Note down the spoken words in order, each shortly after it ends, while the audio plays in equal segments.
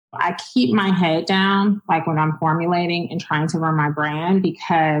I keep my head down, like when I'm formulating and trying to run my brand,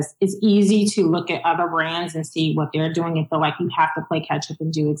 because it's easy to look at other brands and see what they're doing and feel like you have to play catch up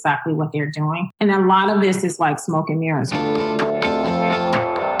and do exactly what they're doing. And a lot of this is like smoke and mirrors.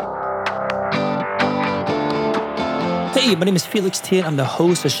 Hey, my name is Felix Tian. I'm the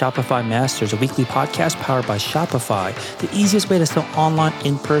host of Shopify Masters, a weekly podcast powered by Shopify, the easiest way to sell online,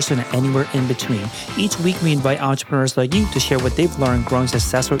 in person, and anywhere in between. Each week, we invite entrepreneurs like you to share what they've learned growing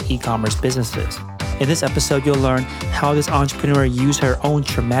successful e-commerce businesses. In this episode, you'll learn how this entrepreneur used her own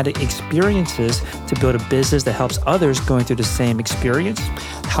traumatic experiences to build a business that helps others going through the same experience.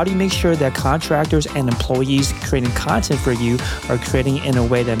 How do you make sure that contractors and employees creating content for you are creating it in a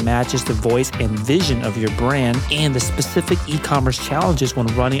way that matches the voice and vision of your brand, and the specific e-commerce challenges when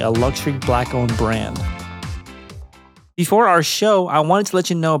running a luxury Black-owned brand? Before our show, I wanted to let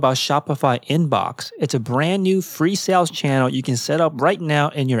you know about Shopify Inbox. It's a brand new free sales channel you can set up right now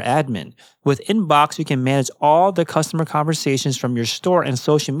in your admin. With Inbox, you can manage all the customer conversations from your store and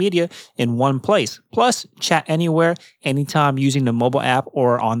social media in one place. Plus, chat anywhere, anytime using the mobile app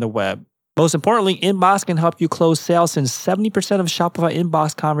or on the web. Most importantly, Inbox can help you close sales since 70% of Shopify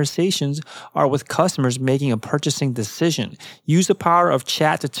Inbox conversations are with customers making a purchasing decision. Use the power of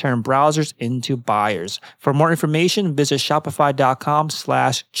chat to turn browsers into buyers. For more information, visit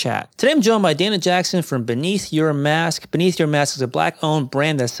shopify.com/chat. Today, I'm joined by Dana Jackson from Beneath Your Mask. Beneath Your Mask is a Black-owned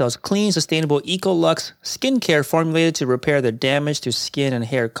brand that sells clean, sustainable Ecolux skincare formulated to repair the damage to skin and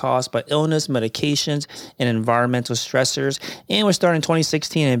hair caused by illness, medications, and environmental stressors. And we're starting in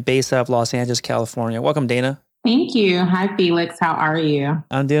 2016 and based out of Los Angeles, California. Welcome, Dana. Thank you. Hi, Felix. How are you?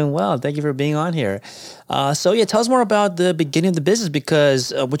 I'm doing well. Thank you for being on here. Tell us more about the beginning of the business,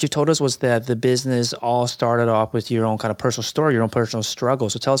 because what you told us was that the business all started off with your own kind of personal story, your own personal struggle.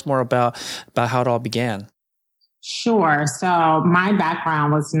 So tell us more about how it all began. Sure. So my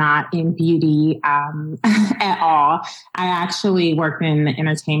background was not in beauty at all. I actually worked in the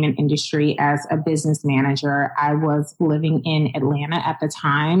entertainment industry as a business manager. I was living in Atlanta at the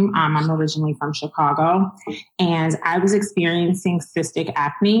time. I'm originally from Chicago, and I was experiencing cystic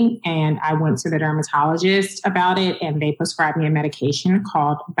acne, and I went to the dermatologist about it, and they prescribed me a medication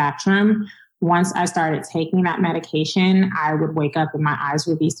called Bactrim. Once I started taking that medication, I would wake up and my eyes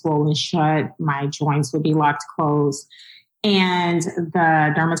would be swollen shut. My joints would be locked closed. And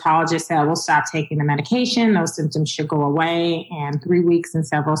the dermatologist said, well, stop taking the medication. Those symptoms should go away. And 3 weeks and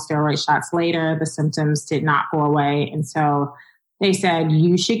several steroid shots later, the symptoms did not go away. And so they said,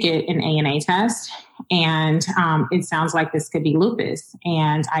 you should get an ANA test. And it sounds like this could be lupus.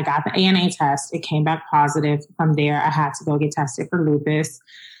 And I got the ANA test. It came back positive. From there, I had to go get tested for lupus.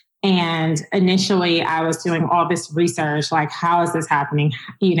 And initially I was doing all this research, like, how is this happening?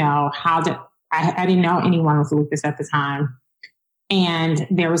 You know, I didn't know anyone with lupus at the time. And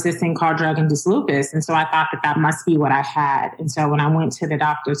there was this thing called drug-induced lupus. And so I thought that must be what I had. And so when I went to the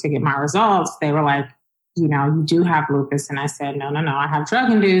doctor to get my results, they were like, you know, you do have lupus. And I said, no, I have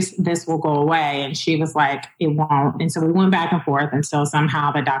drug-induced. This will go away. And she was like, it won't. And so we went back and forth. And so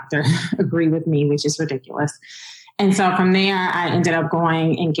somehow the doctor agreed with me, which is ridiculous. And so from there, I ended up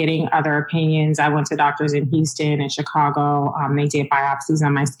going and getting other opinions. I went to doctors in Houston and Chicago. They did biopsies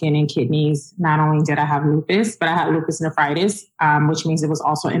on my skin and kidneys. Not only did I have lupus, but I had lupus nephritis, which means it was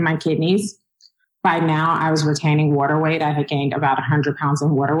also in my kidneys. By now, I was retaining water weight. I had gained about 100 pounds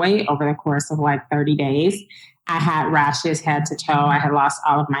in water weight over the course of like 30 days. I had rashes head to toe. I had lost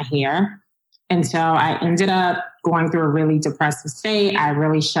all of my hair. And so I ended up going through a really depressive state. I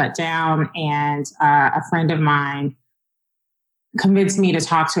really shut down. And a friend of mine convinced me to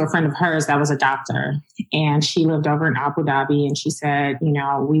talk to a friend of hers that was a doctor. And she lived over in Abu Dhabi. And she said, you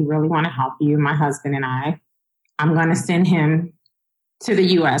know, we really want to help you, my husband and I. I'm going to send him to the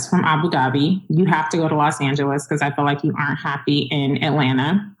US from Abu Dhabi. You have to go to Los Angeles because I feel like you aren't happy in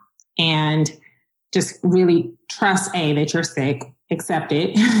Atlanta. And just really trust, that you're sick. Accept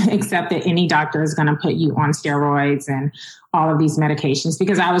it, accept that any doctor is going to put you on steroids and all of these medications,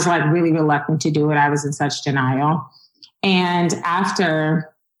 because I was like really reluctant to do it. I was in such denial. And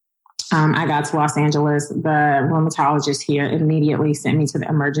after I got to Los Angeles, the rheumatologist here immediately sent me to the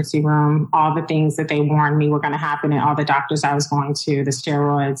emergency room. All the things that they warned me were going to happen and all the doctors I was going to, the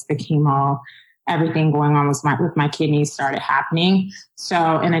steroids, the chemo, everything going on with my kidneys started happening.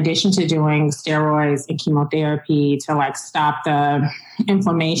 So in addition to doing steroids and chemotherapy to like stop the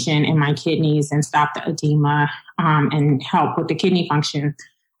inflammation in my kidneys and stop the edema and help with the kidney function,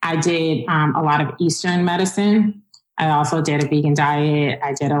 I did a lot of Eastern medicine. I also did a vegan diet.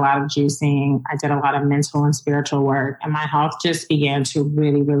 I did a lot of juicing. I did a lot of mental and spiritual work. And my health just began to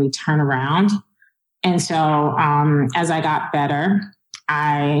really, really turn around. And so as I got better,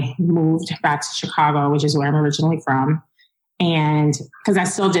 I moved back to Chicago, which is where I'm originally from. And because I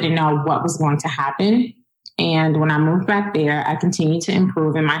still didn't know what was going to happen. And when I moved back there, I continued to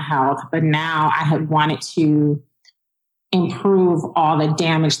improve in my health. But now I had wanted to improve all the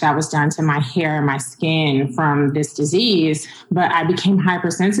damage that was done to my hair and my skin from this disease. But I became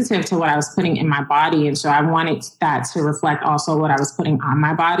hypersensitive to what I was putting in my body. And so I wanted that to reflect also what I was putting on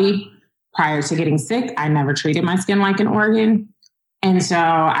my body. Prior to getting sick, I never treated my skin like an organ. And so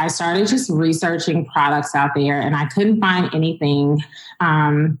I started just researching products out there, and I couldn't find anything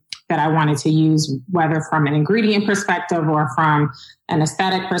that I wanted to use, whether from an ingredient perspective or from an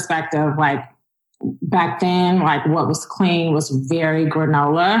aesthetic perspective. Like back then, like what was clean was very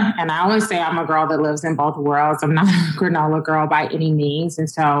granola. And I always say I'm a girl that lives in both worlds. I'm not a granola girl by any means. And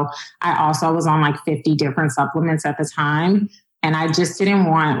so I also was on like 50 different supplements at the time. And I just didn't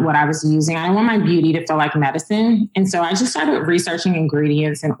want what I was using. I didn't want my beauty to feel like medicine. And so I just started researching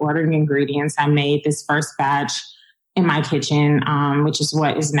ingredients and ordering ingredients. I made this first batch in my kitchen, which is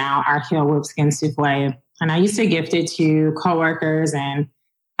what is now our Heal Whip Skin Souffle. And I used to gift it to coworkers and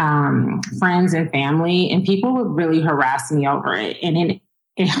friends and family, and people would really harass me over it. And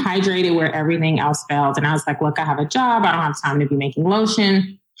it hydrated where everything else failed. And I was like, look, I have a job. I don't have time to be making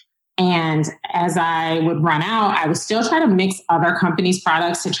lotion. And as I would run out, I would still try to mix other companies'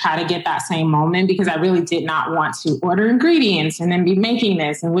 products to try to get that same moment, because I really did not want to order ingredients and then be making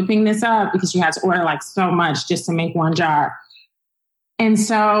this and whipping this up, because you had to order like so much just to make one jar. And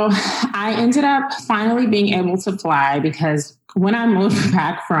so I ended up finally being able to fly, because when I moved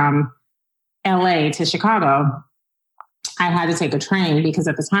back from LA to Chicago, I had to take a train because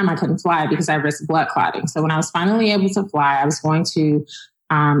at the time I couldn't fly because I risked blood clotting. So when I was finally able to fly, I was going to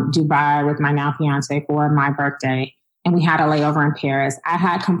Dubai with my now fiance for my birthday, and we had a layover in Paris. I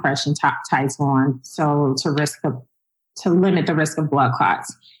had compression tights on, so to limit the risk of blood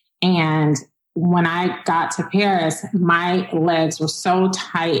clots. And when I got to Paris, my legs were so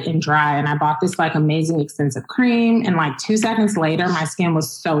tight and dry, and I bought this like amazing extensive cream, and like 2 seconds later, my skin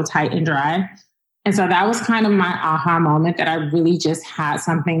was so tight and dry. And so that was kind of my aha moment, that I really just had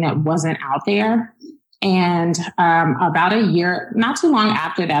something that wasn't out there. And about a year, not too long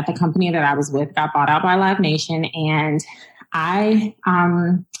after that, the company that I was with got bought out by Live Nation. And that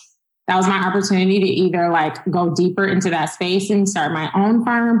was my opportunity to either like go deeper into that space and start my own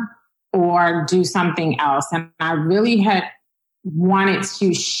firm or do something else. And I really had wanted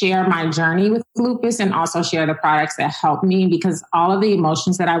to share my journey with lupus and also share the products that helped me, because all of the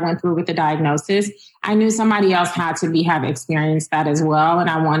emotions that I went through with the diagnosis, I knew somebody else had to have experienced that as well. And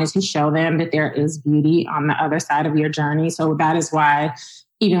I wanted to show them that there is beauty on the other side of your journey. So that is why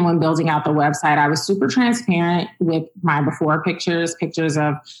even when building out the website, I was super transparent with my before pictures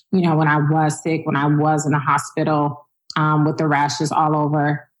of, when I was sick, when I was in the hospital with the rashes all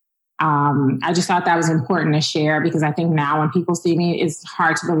over. I just thought that was important to share, because I think now when people see me, it's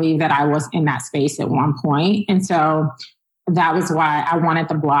hard to believe that I was in that space at one point. And so that was why I wanted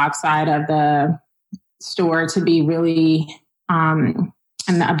the blog side of the store to be really, and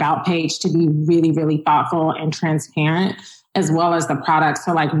the about page to be really, really thoughtful and transparent, as well as the products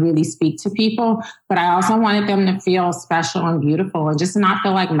to like really speak to people. But I also wanted them to feel special and beautiful and just not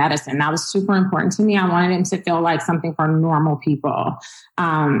feel like medicine. That was super important to me. I wanted them to feel like something for normal people.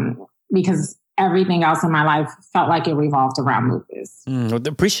 Because everything else in my life felt like it revolved around lupus.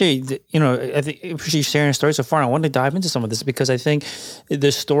 Appreciate you sharing a story so far. I want to dive into some of this, because I think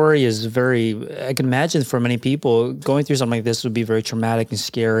the story is I can imagine for many people going through something like this would be very traumatic and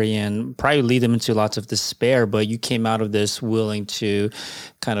scary and probably lead them into lots of despair. But you came out of this willing to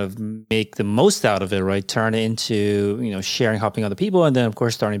kind of make the most out of it, right? Turn it into, sharing, helping other people, and then of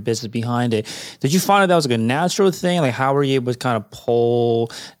course starting a business behind it. Did you find that was like a natural thing? Like, how were you able to kind of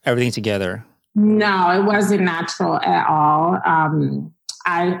pull everything together? No, it wasn't natural at all.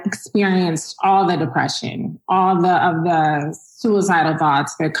 I experienced all the depression, all of the suicidal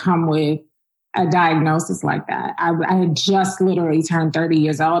thoughts that come with a diagnosis like that. I had just literally turned 30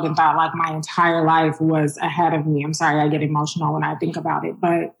 years old and thought like my entire life was ahead of me. I'm sorry, I get emotional when I think about it,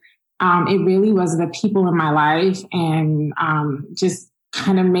 but it really was the people in my life and just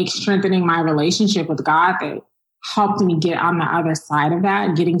kind of strengthening my relationship with God that helped me get on the other side of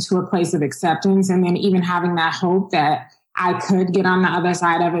that, getting to a place of acceptance, and then even having that hope that I could get on the other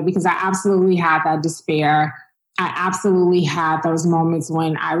side of it, because I absolutely had that despair. I absolutely had those moments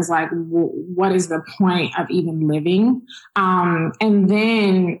when I was like, what is the point of even living? And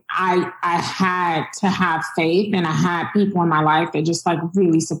then I had to have faith, and I had people in my life that just like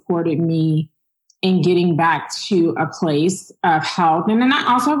really supported me in getting back to a place of health. And then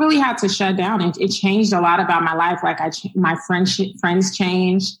I also really had to shut down. It changed a lot about my life. Like my friends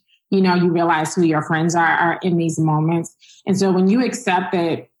changed. You know, you realize who your friends are in these moments. And so when you accept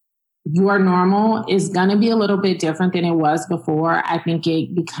that your normal is going to be a little bit different than it was before, I think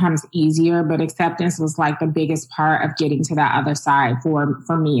it becomes easier. But acceptance was like the biggest part of getting to that other side for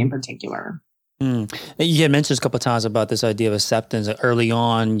me in particular. You had mentioned a couple of times about this idea of acceptance. Early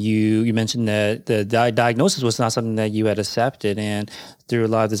on, you mentioned that the diagnosis was not something that you had accepted, and through a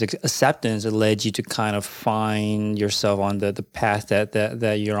lot of this acceptance, it led you to kind of find yourself on the path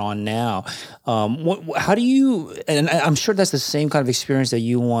that you're on now. How do you? And I'm sure that's the same kind of experience that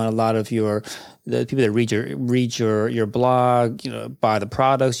you want a lot of the people that read your blog, you know, buy the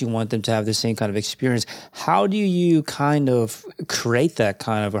products, you want them to have the same kind of experience. How do you kind of create that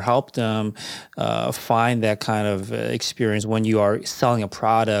kind of, or help them find that kind of experience when you are selling a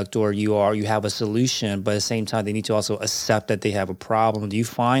product, or you have a solution, but at the same time they need to also accept that they have a problem? Do you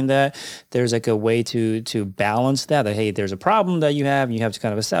find that there's like a way to balance that hey, there's a problem that you have to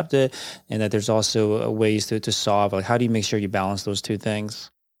kind of accept it, and that there's also ways to solve? Like, how do you make sure you balance those two things?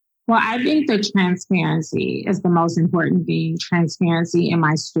 Well, I think the transparency is the most important thing. Transparency in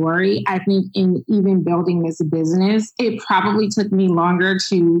my story. I think in even building this business, it probably took me longer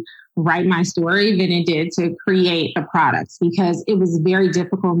to write my story than it did to create the products, because it was very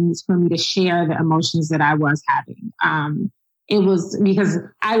difficult for me to share the emotions that I was having. It was because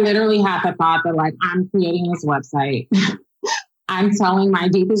I literally had the thought that, like, I'm creating this website. I'm telling my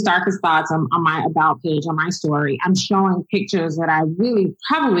deepest, darkest thoughts on my about page, on my story. I'm showing pictures that I really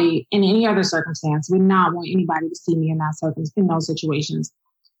probably in any other circumstance would not want anybody to see me in those situations.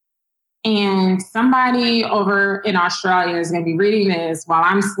 And somebody over in Australia is going to be reading this while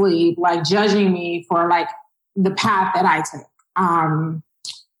I'm asleep, like judging me for like the path that I took.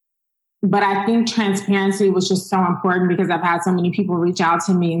 But I think transparency was just so important, because I've had so many people reach out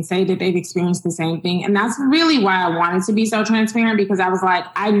to me and say that they've experienced the same thing. And that's really why I wanted to be so transparent, because I was like,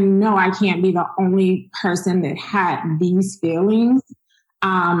 I know I can't be the only person that had these feelings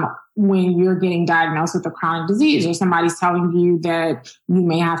when you're getting diagnosed with a chronic disease, or somebody's telling you that you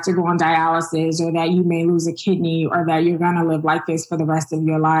may have to go on dialysis, or that you may lose a kidney, or that you're going to live like this for the rest of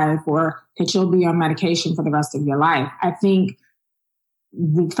your life, or that you'll be on medication for the rest of your life. I think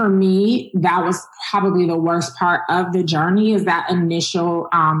for me, that was probably the worst part of the journey, is that initial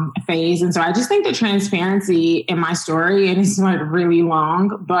phase. And so I just think the transparency in my story, and it's like really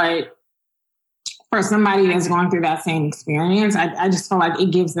long, but for somebody that's going through that same experience, I just feel like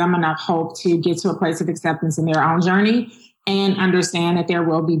it gives them enough hope to get to a place of acceptance in their own journey and understand that there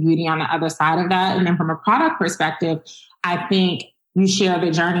will be beauty on the other side of that. And then from a product perspective, I think you share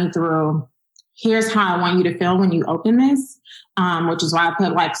the journey through, here's how I want you to feel when you open this. Which is why I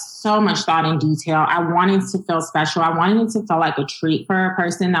put like so much thought and detail. I wanted to feel special. I wanted it to feel like a treat for a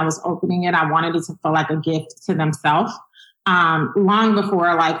person that was opening it. I wanted it to feel like a gift to themselves. Long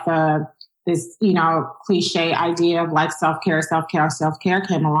before like this, you know, cliche idea of like self-care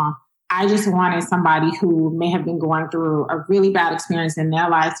came along. I just wanted somebody who may have been going through a really bad experience in their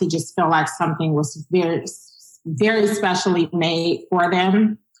life to just feel like something was very, very specially made for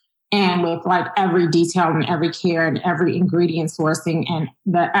them. And with like every detail and every care and every ingredient sourcing and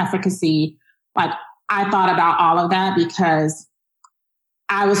the efficacy, like I thought about all of that because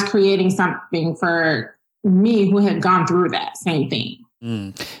I was creating something for me who had gone through that same thing.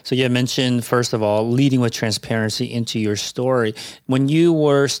 So you mentioned, first of all, leading with transparency into your story. When you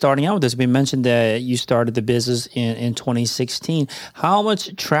were starting out with this, we mentioned that you started the business in 2016. How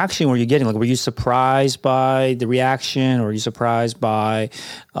much traction were you getting? Like, were you surprised by the reaction, or were you surprised by,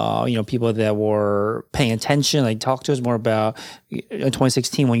 people that were paying attention? Like, talk to us more about in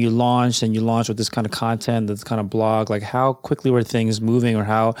 2016 when you launched, and you launched with this kind of content, this kind of blog. Like, how quickly were things moving, or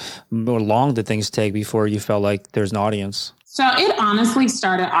how long did things take before you felt like there's an audience? So it honestly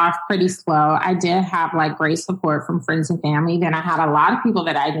started off pretty slow. I did have like great support from friends and family. Then I had a lot of people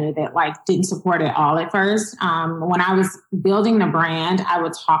that I knew that like didn't support it all at first. When I was building the brand, I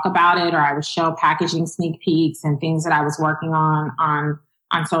would talk about it, or I would show packaging sneak peeks and things that I was working on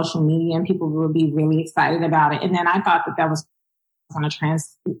social media, and people would be really excited about it. And then I thought that was going to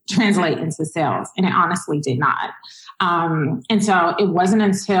translate into sales, and it honestly did not. And so it wasn't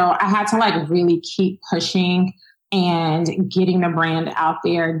until I had to like really keep pushing and getting the brand out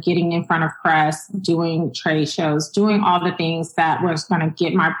there, getting in front of press, doing trade shows, doing all the things that was going to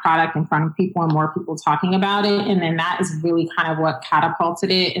get my product in front of people and more people talking about it. And then that is really kind of what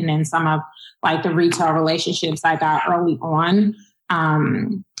catapulted it. And then some of like the retail relationships I got early on,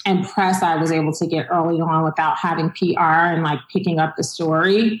 and press I was able to get early on without having PR and like picking up the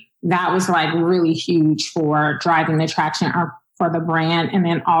story. that was like really huge for driving the traction for the brand. And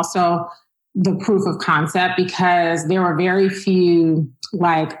then also the proof of concept, because there were very few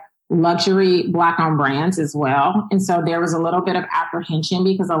like luxury Black-owned brands as well. And so there was a little bit of apprehension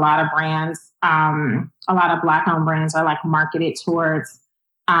because a lot of brands, a lot of Black-owned brands are like marketed towards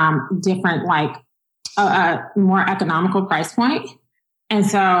different, like more economical price point. And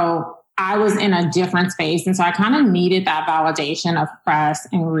so I was in a different space. And so I kind of needed that validation of press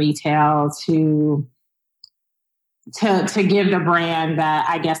and retail to give the brand that,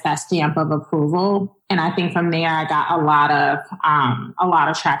 I guess, that stamp of approval. And I think from there, I got a lot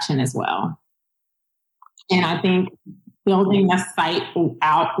of traction as well. And I think building the site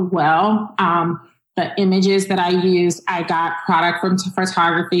out well, the images that I use, I got product from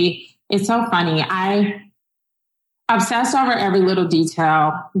photography. It's so funny. I obsessed over every little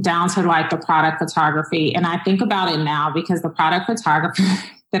detail down to like the product photography. And I think about it now because the product photography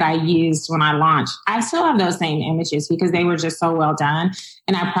that I used when I launched, I still have those same images because they were just so well done.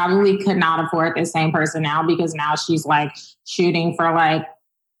 And I probably could not afford the same person now because now she's like shooting for like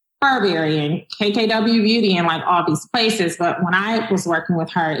Burberry and KKW Beauty and like all these places. But when I was working with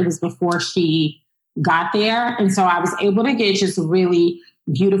her, it was before she got there. And so I was able to get just really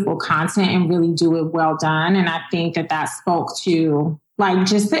beautiful content and really do it well done. And I think that spoke to like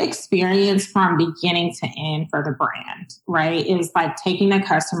just the experience from beginning to end for the brand, right? Is like taking the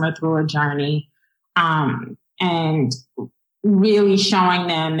customer through a journey and really showing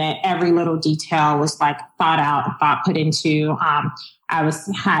them that every little detail was like thought out, thought put into. I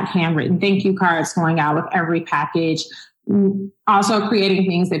had handwritten thank you cards going out with every package. Also creating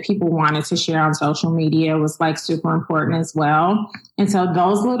things that people wanted to share on social media was like super important as well. And so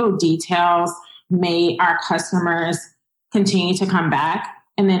those little details made our customers continue to come back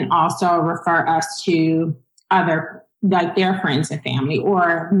and then also refer us to other, like their friends and family,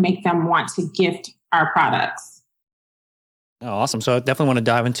 or make them want to gift our products. Oh, awesome. So I definitely want to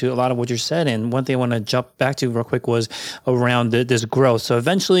dive into a lot of what you said. And one thing I want to jump back to real quick was around this growth. So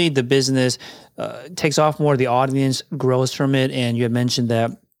eventually the business takes off more, the audience grows from it. And you had mentioned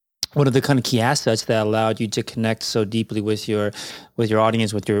that one of the kind of key assets that allowed you to connect so deeply with your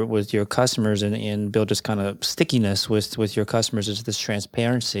audience, with your customers, and build this kind of stickiness with your customers is this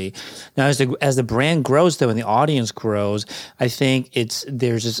transparency. Now, as the brand grows, though, and the audience grows, I think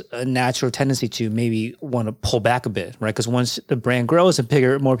there's just a natural tendency to maybe want to pull back a bit, right? Because once the brand grows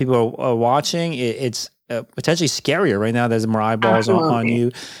and more people are watching, it's potentially scarier right now. There's more eyeballs on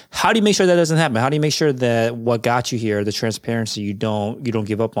you. How do you make sure that doesn't happen? How do you make sure that what got you here, the transparency, you don't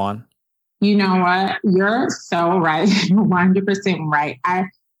give up on? You know what? You're so right. 100% right. I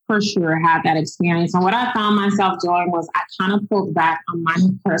for sure had that experience. And what I found myself doing was I kind of pulled back on my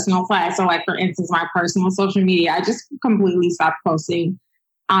personal side. So like, for instance, my personal social media, I just completely stopped posting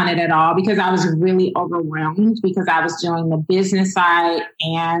on it at all because I was really overwhelmed because I was doing the business side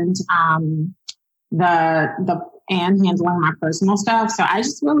and and handling my personal stuff. So I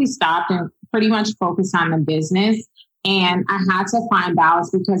just really stopped and pretty much focused on the business. And I had to find balance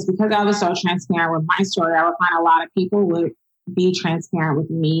because I was so transparent with my story. I would find a lot of people would be transparent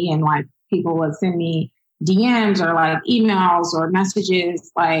with me, and like people would send me DMs or like emails or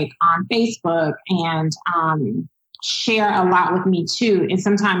messages like on Facebook and share a lot with me too. And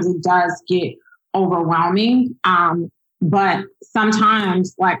sometimes it does get overwhelming. But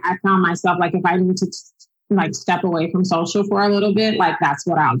sometimes like I found myself like if I need to like step away from social for a little bit, like that's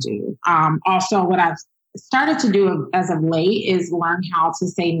what I'll do. Also what I've started to do as of late is learn how to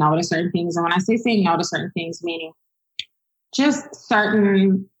say no to certain things. And when I say no to certain things, meaning just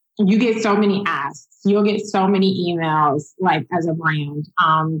you get so many asks, you'll get so many emails, like as a brand,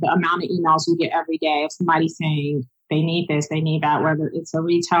 the amount of emails you get every day of somebody saying they need this, they need that, whether it's a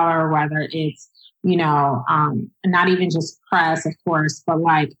retailer, whether it's, not even just press, of course, but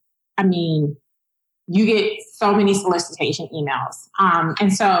like, I mean, you get so many solicitation emails.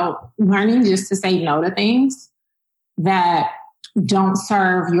 And so learning just to say no to things that don't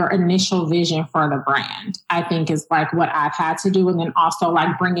serve your initial vision for the brand, I think is like what I've had to do. And then also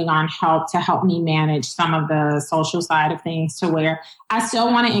like bringing on help to help me manage some of the social side of things to where I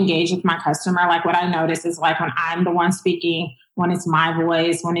still want to engage with my customer. Like what I notice is like when I'm the one speaking, when it's my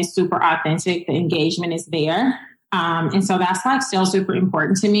voice, when it's super authentic, the engagement is there. And so that's like still super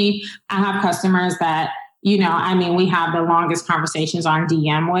important to me. I have customers that, we have the longest conversations on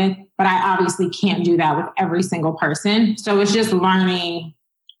DM with, but I obviously can't do that with every single person. So it's just learning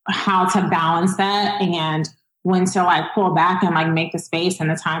how to balance that and when to like pull back and like make the space and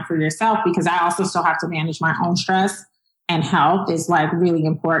the time for yourself, because I also still have to manage my own stress, and health is like really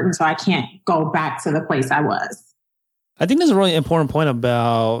important. So I can't go back to the place I was. I think there's a really important point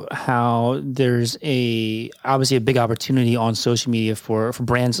about how there's obviously a big opportunity on social media for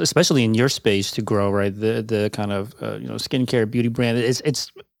brands, especially in your space, to grow, right? The kind of skincare beauty brand. It's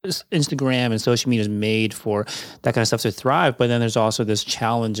Instagram and social media is made for that kind of stuff to thrive. But then there's also this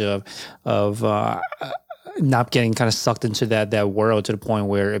challenge of not getting kind of sucked into that world to the point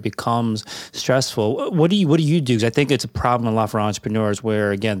where it becomes stressful. What do you do? Because I think it's a problem a lot for entrepreneurs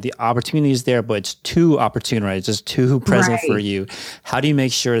where, again, the opportunity is there, but it's too opportune, right? It's just too present for you. How do you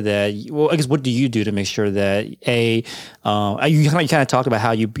make sure that, I guess, what do you do to make sure that you kind of talked about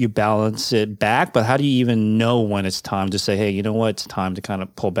how you balance it back, but how do you even know when it's time to say, hey, you know what, it's time to kind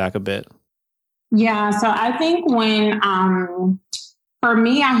of pull back a bit? Yeah. So I think when, for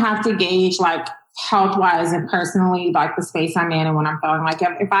me, I have to gauge like health-wise and personally, like the space I'm in and when I'm feeling like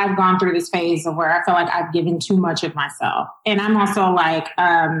if I've gone through this phase of where I feel like I've given too much of myself. And I'm also like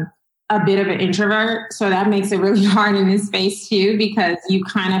a bit of an introvert. So that makes it really hard in this space too, because you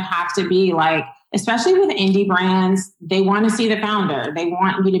kind of have to be like, especially with indie brands, they want to see the founder. They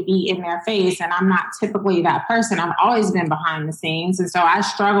want you to be in their face. And I'm not typically that person. I've always been behind the scenes. And so I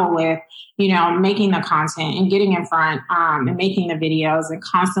struggle with, making the content and getting in front and making the videos and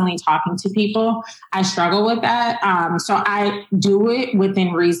constantly talking to people. I struggle with that. So I do it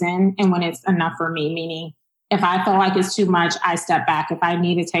within reason and when it's enough for me, meaning if I feel like it's too much, I step back. If I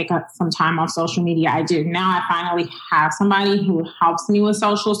need to take some time off social media, I do. Now I finally have somebody who helps me with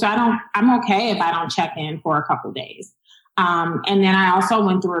social. So I'm okay if I don't check in for a couple of days. And then I also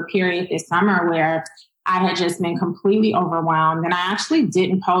went through a period this summer where I had just been completely overwhelmed. And I actually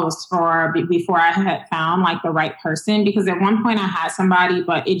didn't post before I had found like the right person, because at one point I had somebody,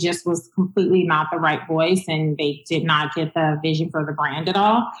 but it just was completely not the right voice. And they did not get the vision for the brand at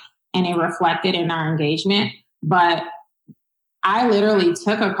all. And it reflected in our engagement. But I literally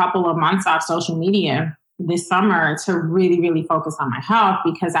took a couple of months off social media this summer to really, really focus on my health,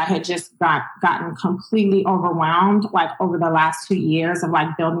 because I had just gotten completely overwhelmed like over the last 2 years of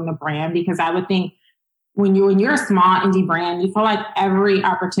like building the brand. Because I would think when you're a small indie brand, you feel like every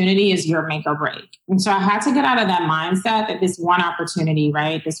opportunity is your make or break. And so I had to get out of that mindset that this one opportunity,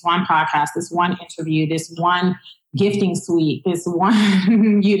 right? This one podcast, this one interview, this one gifting suite, this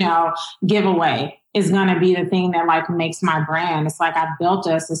one, giveaway is going to be the thing that like makes my brand. It's like I've built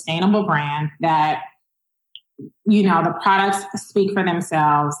a sustainable brand that, the products speak for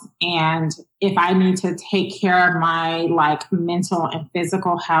themselves. And if I need to take care of my like mental and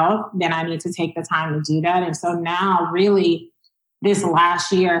physical health, then I need to take the time to do that. And so now really this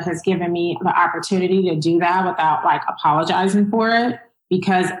last year has given me the opportunity to do that without like apologizing for it,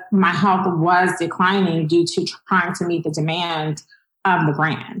 because my health was declining due to trying to meet the demand of the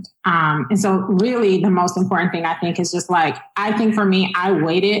brand. And so really the most important thing I think is just like, I think for me, I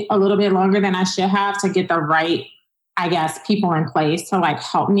waited a little bit longer than I should have to get the right, I guess, people in place to like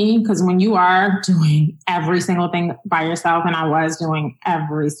help me. Because when you are doing every single thing by yourself, and I was doing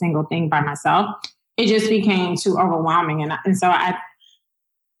every single thing by myself, it just became too overwhelming. And so I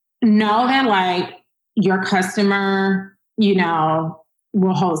know that like your customer,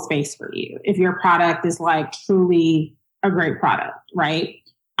 will hold space for you if your product is like truly a great product, right?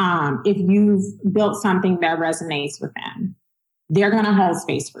 If you've built something that resonates with them, they're going to hold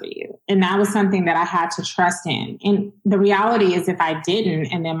space for you. And that was something that I had to trust in. And the reality is if I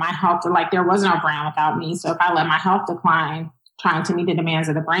didn't, and then my health, like there was no brand without me. So if I let my health decline, trying to meet the demands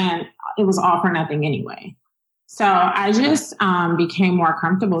of the brand, it was all for nothing anyway. So I just became more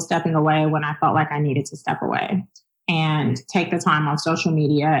comfortable stepping away when I felt like I needed to step away and take the time on social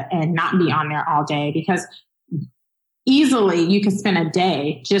media and not be on there all day, because easily you could spend a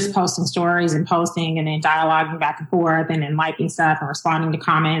day just posting stories and posting and then dialoguing back and forth and then liking stuff and responding to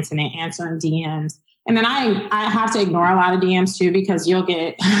comments and then answering DMs. And then I have to ignore a lot of DMs too, because you'll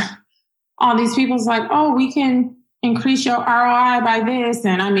get all these people's like, oh, we can increase your ROI by this.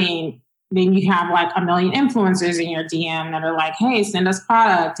 And I mean, then you have like a million influencers in your DM that are like, hey, send us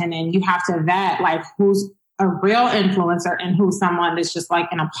product. And then you have to vet like who's a real influencer and who's someone that's just like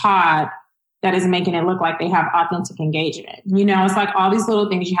in a pod that is making it look like they have authentic engagement. It's like all these little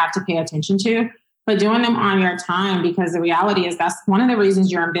things you have to pay attention to, but doing them on your time, because the reality is that's one of the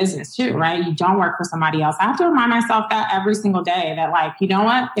reasons you're in business too, right? You don't work for somebody else. I have to remind myself that every single day that like, you know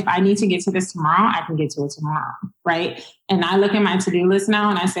what, if I need to get to this tomorrow, I can get to it tomorrow, right? And I look at my to-do list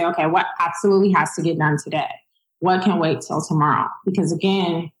now and I say, okay, what absolutely has to get done today? What can wait till tomorrow? Because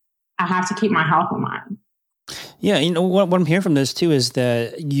again, I have to keep my health in mind. Yeah, what I'm hearing from this too is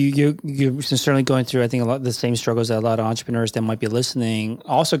that you're certainly going through, I think, a lot of the same struggles that a lot of entrepreneurs that might be listening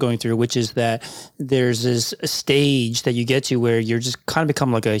also going through, which is that there's this stage that you get to where you're just kind of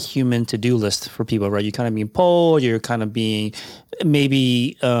become like a human to-do list for people, right? You're kind of being pulled, you're kind of being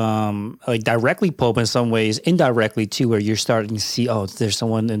maybe like directly pulled, but in some ways indirectly too, where you're starting to see, oh, there's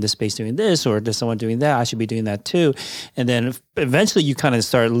someone in this space doing this, or there's someone doing that, I should be doing that too. And then eventually you kind of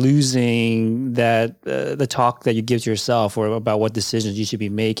start losing that the talk that you give to yourself or about what decisions you should be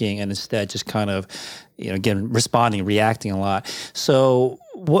making, and instead just kind of, again, responding, reacting a lot. So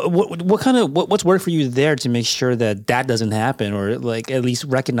what's worked for you there to make sure that doesn't happen, or like at least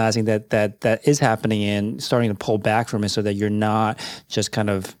recognizing that is happening and starting to pull back from it so that you're not just kind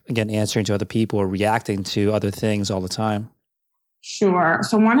of, again, answering to other people or reacting to other things all the time? Sure.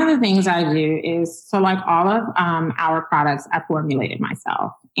 So one of the things I do is, like all of our products, I formulated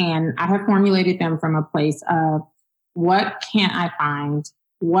myself, and I have formulated them from a place of what can't I find?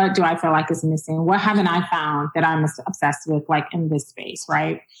 What do I feel like is missing? What haven't I found that I'm obsessed with, like in this space,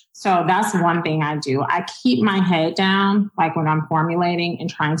 right? So that's one thing I do. I keep my head down, like when I'm formulating and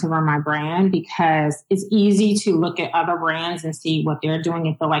trying to run my brand, because it's easy to look at other brands and see what they're doing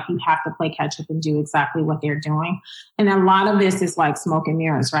and feel like you have to play catch up and do exactly what they're doing. And a lot of this is like smoke and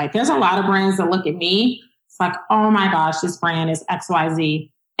mirrors, right? There's a lot of brands that look at me. It's like, oh my gosh, this brand is XYZ.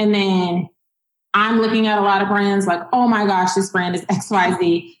 And then I'm looking at a lot of brands like, oh my gosh, this brand is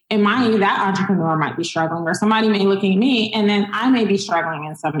XYZ. And mind you, that entrepreneur might be struggling, or somebody may look at me and then I may be struggling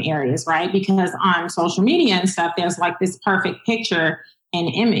in some areas, right? Because on social media and stuff, there's like this perfect picture and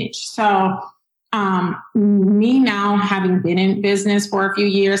image. So me now having been in business for a few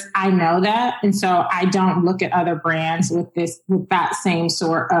years, I know that. And so I don't look at other brands with that same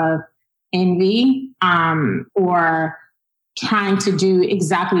sort of envy or trying to do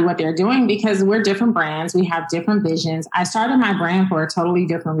exactly what they're doing, because we're different brands. We have different visions. I started my brand for a totally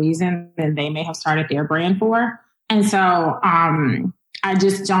different reason than they may have started their brand for. And so I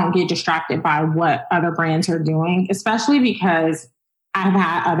just don't get distracted by what other brands are doing, especially because I've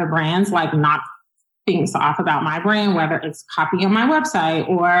had other brands like knock things off about my brand, whether it's copy on my website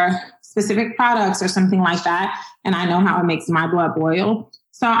or specific products or something like that. And I know how it makes my blood boil.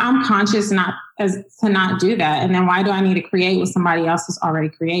 So I'm conscious to not do that. And then why do I need to create what somebody else has already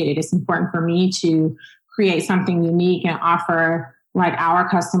created? It's important for me to create something unique and offer like our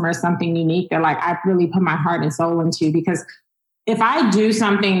customers something unique that like I really put my heart and soul into. Because if I do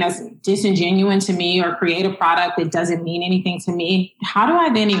something that's disingenuous to me or create a product that doesn't mean anything to me, how do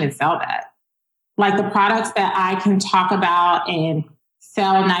I then even sell that? Like the products that I can talk about and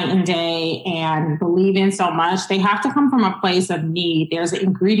sell night and day and believe in so much, they have to come from a place of need. There's an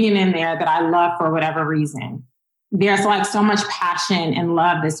ingredient in there that I love for whatever reason. There's like so much passion and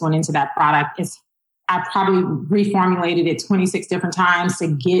love that's went into that product. I probably reformulated it 26 different times to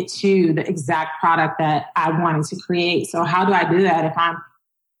get to the exact product that I wanted to create. So how do I do that if I'm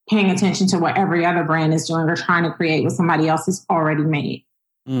paying attention to what every other brand is doing or trying to create what somebody else has already made?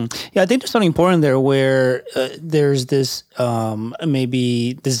 Yeah, I think there's something important there where there's this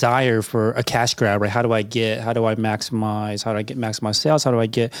maybe desire for a cash grab, right? How do I maximize sales? How do I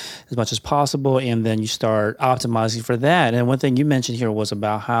get as much as possible? And then you start optimizing for that. And one thing you mentioned here was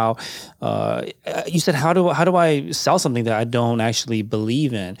about how you said, how do I sell something that I don't actually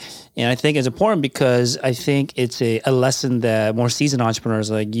believe in? And I think it's important because I think it's a lesson that more seasoned entrepreneurs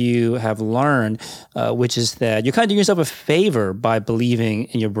like you have learned, which is that you're kind of doing yourself a favor by believing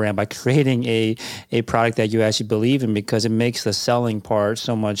in your brand, by creating a product that you actually believe in, because it makes the selling part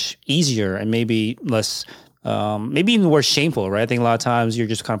so much easier and maybe less, maybe even more shameful, right? I think a lot of times you're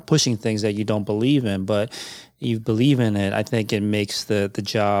just kind of pushing things that you don't believe in, but you believe in it. I think it makes the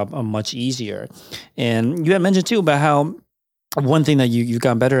job much easier. And you had mentioned too about how one thing that you've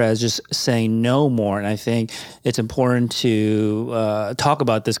gotten better at is just saying no more. And I think it's important to talk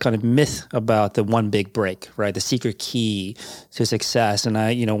about this kind of myth about the one big break, right? The secret key to success. And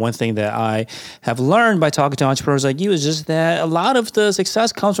one thing that I have learned by talking to entrepreneurs like you is just that a lot of the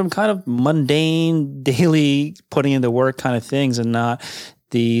success comes from kind of mundane, daily, putting in the work kind of things, and not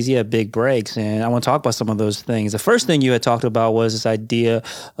these big breaks. And I want to talk about some of those things. The first thing you had talked about was this idea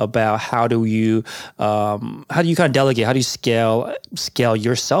about how do you kind of delegate, how do you scale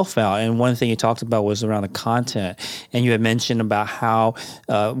yourself out? And one thing you talked about was around the content. And you had mentioned about how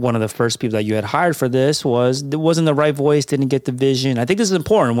one of the first people that you had hired for this wasn't the right voice, didn't get the vision. I think this is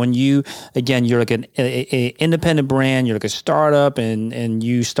important when you're like an independent brand, you're like a startup, and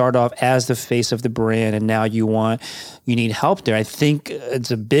you start off as the face of the brand, and now you need help there. I think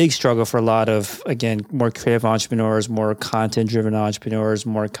it's a big struggle for a lot of, again, more creative entrepreneurs, more content driven entrepreneurs,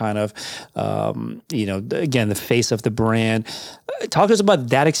 more kind of, again, the face of the brand. Talk to us about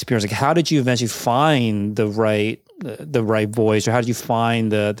that experience. Like, how did you eventually find the right voice, or how did you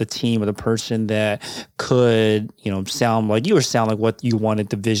find the team or the person that could, sound like you, or sound like what you wanted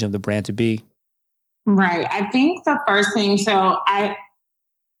the vision of the brand to be? Right. I think the first thing, so I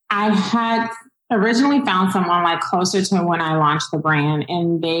had originally found someone like closer to when I launched the brand,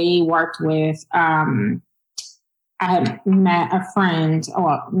 and they worked with, I had met a friend,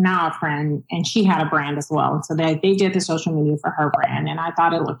 or now a friend, and she had a brand as well. So they did the social media for her brand, and I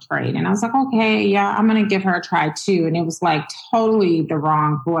thought it looked great. And I was like, okay, yeah, I'm going to give her a try too. And it was like totally the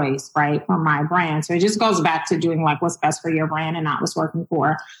wrong voice, right, for my brand. So it just goes back to doing like what's best for your brand and not what's working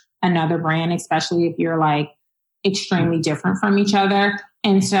for another brand, especially if you're like extremely different from each other.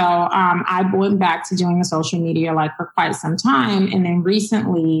 And so I went back to doing the social media like for quite some time. And then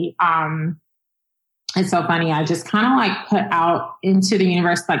recently, it's so funny, I just kind of like put out into the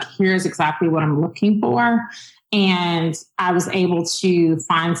universe, like, here's exactly what I'm looking for. And I was able to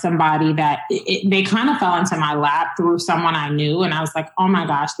find somebody that they kind of fell into my lap through someone I knew. And I was like, oh my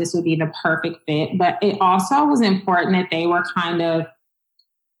gosh, this would be the perfect fit. But it also was important that they were kind of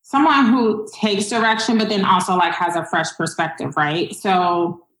someone who takes direction, but then also like has a fresh perspective, right?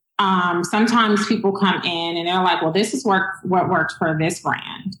 So sometimes people come in and they're like, well, this is what worked for this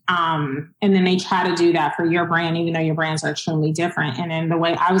brand. And then they try to do that for your brand, even though your brands are extremely different. And then the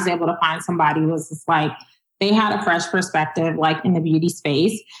way I was able to find somebody was just like, they had a fresh perspective, like in the beauty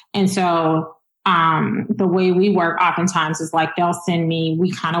space. And so the way we work oftentimes is like, they'll send me,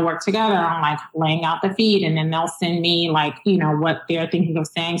 we kind of work together on like laying out the feed, and then they'll send me like, what they're thinking of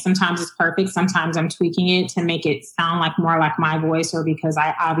saying. Sometimes it's perfect. Sometimes I'm tweaking it to make it sound like more like my voice, or because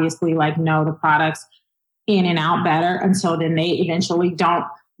I obviously like know the products in and out better. And so then they eventually don't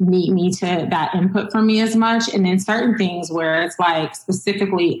need me to that input from me as much. And then certain things where it's like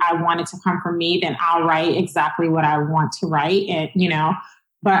specifically I want it to come from me, then I'll write exactly what I want to write. And,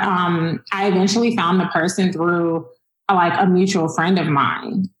 but I eventually found the person through like a mutual friend of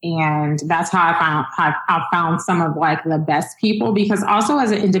mine. And that's how I found some of like the best people, because also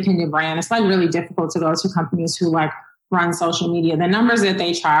as an independent brand, it's like really difficult to go to companies who like run social media. The numbers that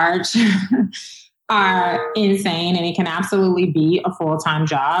they charge are insane, and it can absolutely be a full-time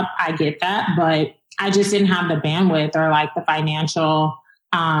job. I get that, but I just didn't have the bandwidth or like the financial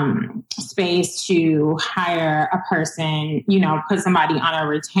space to hire a person, put somebody on a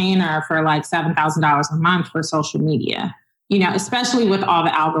retainer for like $7,000 a month for social media, especially with all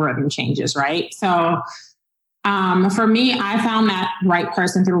the algorithm changes, right? So for me, I found that right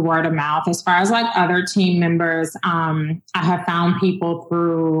person through word of mouth. As far as like other team members, I have found people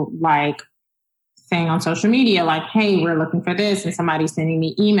through like saying on social media, like, hey, we're looking for this, and somebody sending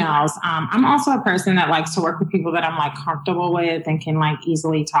me emails. I'm also a person that likes to work with people that I'm like comfortable with and can like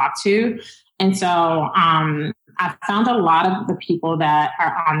easily talk to. And so I found a lot of the people that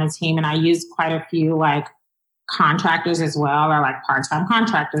are on the team, and I use quite a few like contractors as well, or like part-time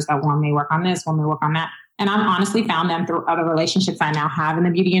contractors that one may work on this, one may work on that. And I've honestly found them through other relationships I now have in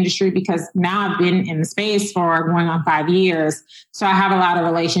the beauty industry, because now I've been in the space for going on 5 years. So I have a lot of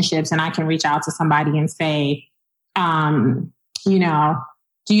relationships, and I can reach out to somebody and say, do you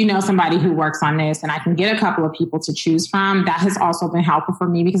know somebody who works on this? And I can get a couple of people to choose from. That has also been helpful for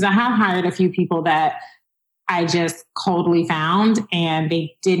me, because I have hired a few people that I just coldly found and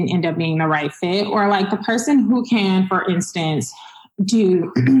they didn't end up being the right fit. Or like the person who can, for instance,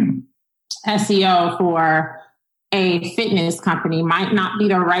 do SEO for a fitness company might not be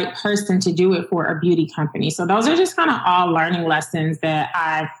the right person to do it for a beauty company. So those are just kind of all learning lessons that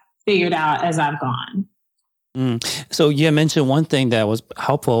I've figured out as I've gone. So you mentioned one thing that was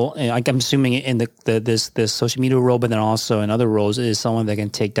helpful, and I'm assuming in this social media role, but then also in other roles, is someone that can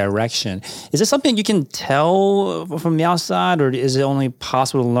take direction. Is this something you can tell from the outside, or is it only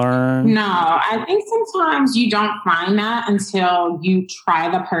possible to learn? No, I think sometimes you don't find that until you try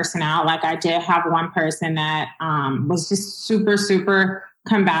the person out. Like I did have one person that was just super, super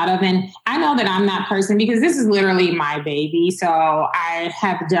combative. And I know that I'm that person because this is literally my baby. So I've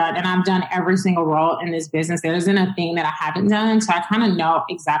done every single role in this business. There isn't a thing that I haven't done. So I kind of know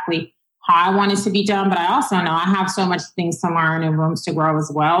exactly how I want it to be done. But I also know I have so much things to learn and rooms to grow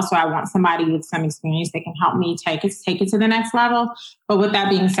as well. So I want somebody with some experience that can help me take it to the next level. But with that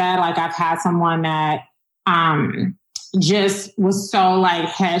being said, like I've had someone that just was so like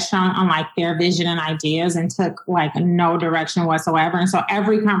headstrong on like their vision and ideas and took like no direction whatsoever. And so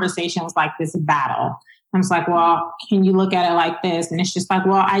every conversation was like this battle. I was like, well, can you look at it like this? And it's just like,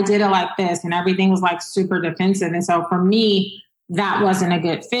 well, I did it like this. And everything was like super defensive. And so for me, that wasn't a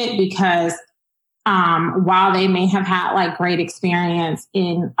good fit because while they may have had like great experience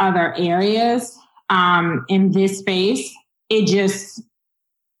in other areas, in this space, it just,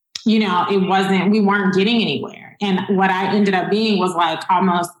 we weren't getting anywhere. And what I ended up being was like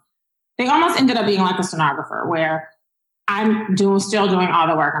they almost ended up being like a stenographer where I'm still doing all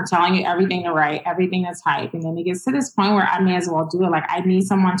the work. I'm telling you everything to write, everything that's hype. And then it gets to this point where I may as well do it. Like I need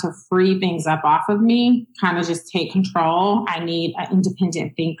someone to free things up off of me, kind of just take control. I need an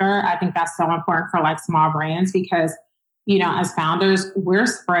independent thinker. I think that's so important for like small brands because, as founders, we're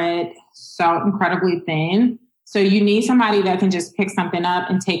spread so incredibly thin. So you need somebody that can just pick something up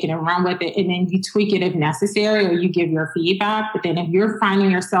and take it and run with it. And then you tweak it if necessary, or you give your feedback. But then if you're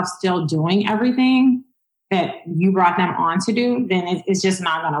finding yourself still doing everything that you brought them on to do, then it's just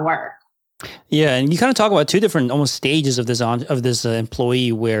not going to work. Yeah, and you kind of talk about two different almost stages of this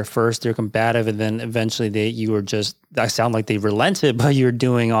employee, where first they're combative, and then eventually I sound like they relented, but you're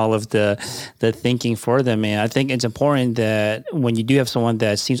doing all of the thinking for them. And I think it's important that when you do have someone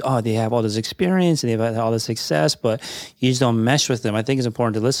that seems, they have all this experience and they've had all this success, but you just don't mesh with them. I think it's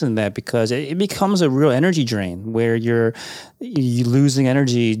important to listen to that because it becomes a real energy drain where you're losing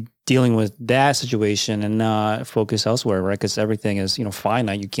energy dealing with that situation and not focus elsewhere, right? Because everything is,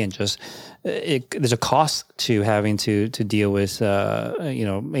 finite. You can't just, there's a cost to having to deal with, a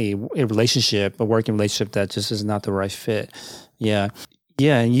relationship, a working relationship that just is not the right fit. Yeah.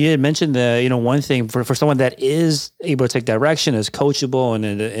 Yeah, and you had mentioned that one thing for someone that is able to take direction, is coachable,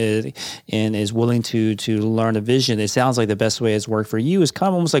 and is willing to learn a vision. It sounds like the best way it's worked for you is kind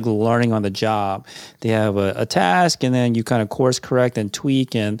of almost like learning on the job. They have a task, and then you kind of course correct and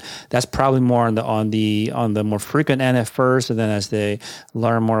tweak, and that's probably more on the more frequent end at first, and then as they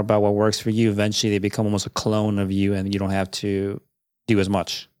learn more about what works for you, eventually they become almost a clone of you, and you don't have to do as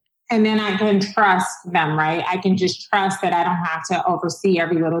much. And then I can trust them, right? I can just trust that I don't have to oversee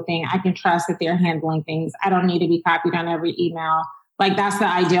every little thing. I can trust that they're handling things. I don't need to be copied on every email. Like that's the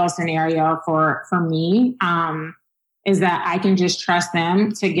ideal scenario for me, is that I can just trust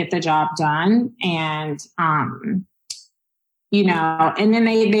them to get the job done. And, and then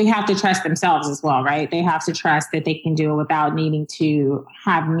they have to trust themselves as well, right? They have to trust that they can do it without needing to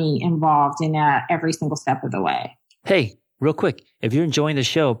have me involved in every single step of the way. Hey. Real quick, if you're enjoying the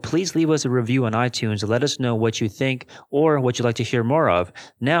show, please leave us a review on iTunes to let us know what you think or what you'd like to hear more of.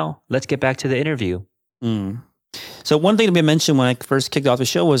 Now, let's get back to the interview. So one thing to be mentioned when I first kicked off the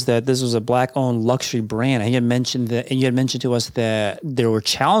show was that this was a Black-owned luxury brand. And you had mentioned to us that there were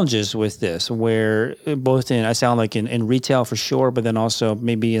challenges with this, where both in retail for sure, but then also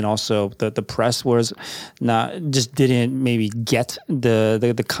the press didn't maybe get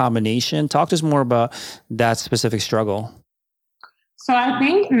the combination. Talk to us more about that specific struggle. So I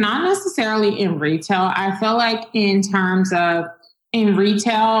think not necessarily in retail. I feel like in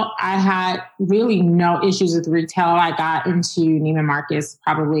retail, I had really no issues with retail. I got into Neiman Marcus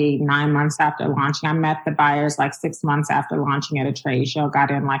probably 9 months after launching. I met the buyers like 6 months after launching at a trade show,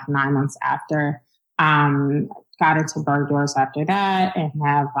 got in like 9 months after, got into Bergdorf's after that, and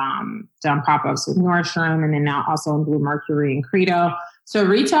have done pop-ups with Nordstrom, and then now also in Bluemercury and Credo. So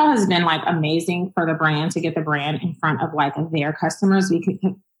retail has been like amazing for the brand to get the brand in front of like their customers.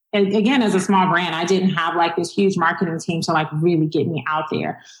 Again, as a small brand, I didn't have like this huge marketing team to like really get me out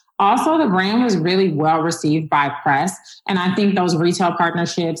there. Also, the brand was really well received by press. And I think those retail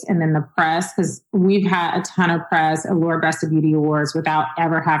partnerships and then the press, because we've had a ton of press, Allure Best of Beauty Awards without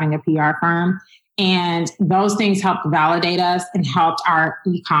ever having a PR firm. And those things helped validate us and helped our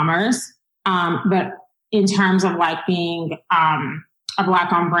e-commerce. But in terms of like being a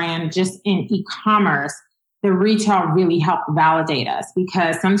Black-owned brand just in e-commerce, the retail really helped validate us,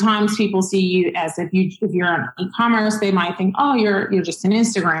 because sometimes people see you as if you're on e-commerce, they might think, oh, you're just an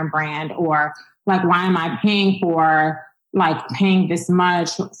Instagram brand, or like, why am I paying this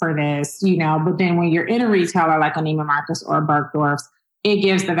much for this, But then when you're in a retailer like a Neiman Marcus or a Bergdorf's, it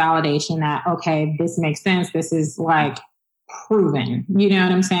gives the validation that, okay, this makes sense. This is like proven, you know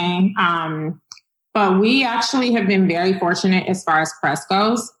what I'm saying? But we actually have been very fortunate as far as press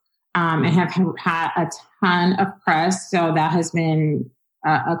goes, and have had a ton of press. So that has been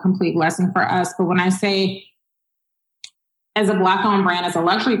a complete blessing for us. But when I say as a Black-owned brand, as a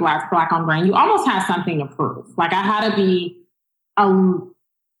luxury Black-owned brand, you almost have something to prove. Like I had to be,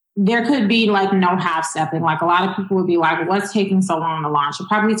 there could be like no half-stepping. Like a lot of people would be like, what's taking so long to launch? It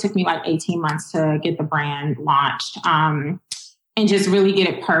probably took me like 18 months to get the brand launched. And just really get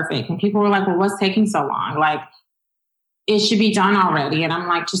it perfect. And people were like, well, what's taking so long? Like, it should be done already. And I'm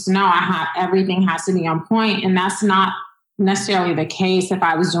like, just no, everything has to be on point. And that's not necessarily the case if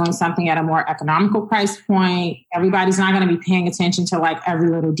I was doing something at a more economical price point. Everybody's not going to be paying attention to like every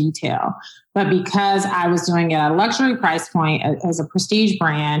little detail. But because I was doing it at a luxury price point as a prestige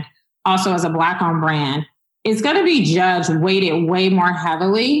brand, also as a Black-owned brand, it's going to be judged, weighted way more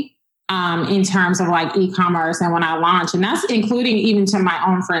heavily in terms of like e-commerce and when I launch. And that's including even to my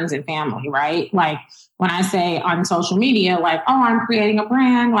own friends and family, right? Like when I say on social media, like, oh, I'm creating a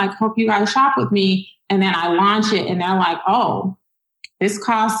brand, like, hope you guys shop with me. And then I launch it and they're like, oh, this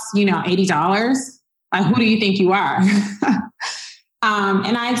costs, $80. Like, who do you think you are?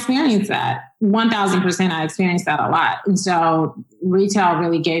 And I experienced that 1000%. I experienced that a lot. And so retail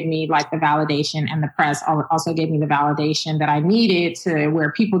really gave me like the validation, and the press also gave me the validation that I needed to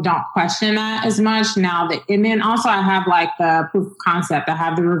where people don't question that as much now that, and then also I have like the proof of concept. I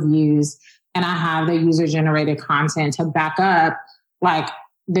have the reviews and I have the user generated content to back up like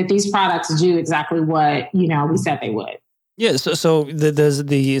that these products do exactly what, we said they would. Yeah, so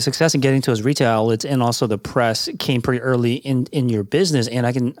the success in getting to those retail outlets and also the press came pretty early in your business, and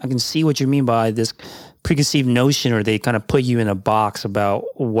I can see what you mean by this preconceived notion, or they kind of put you in a box about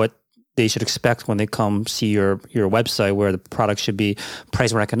what they should expect when they come see your website, where the product should be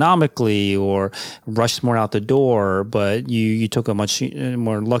priced more economically or rushed more out the door. But you took a much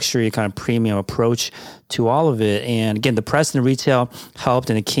more luxury kind of premium approach to all of it. And again, the press and the retail helped,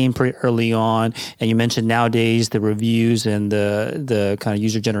 and it came pretty early on. And you mentioned nowadays the reviews and the kind of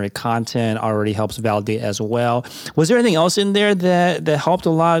user-generated content already helps validate as well. Was there anything else in there that helped a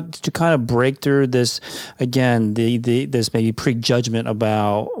lot to kind of break through this, again, this maybe prejudgment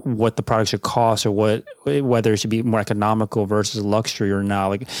about what the product should cost or whether it should be more economical versus luxury or not?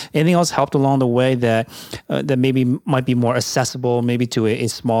 Like, anything else helped along the way that maybe might be more accessible maybe to a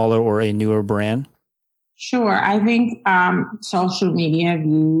smaller or a newer brand? Sure. I think social media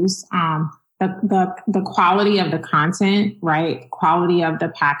views, the quality of the content, right? Quality of the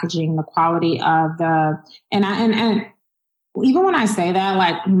packaging, the quality of and even when I say that,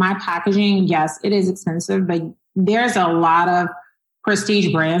 like my packaging, yes, it is expensive, but there's a lot of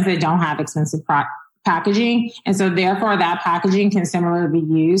prestige brands that don't have expensive packaging. And so therefore that packaging can similarly be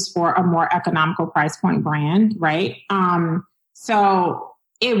used for a more economical price point brand, right? So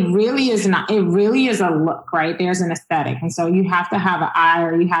it really is a look, right? There's an aesthetic. And so you have to have an eye,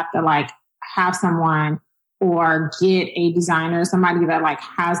 or you have to like have someone or get a designer, somebody that like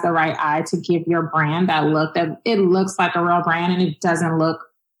has the right eye to give your brand that look, that it looks like a real brand and it doesn't look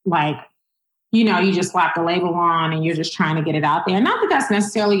like, you just slap the label on and you're just trying to get it out there. Not that that's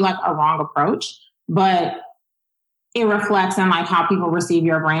necessarily like a wrong approach, but it reflects on like how people receive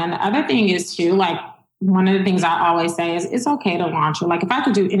your brand. The other thing is too, like, one of the things I always say is it's okay to launch. Like if I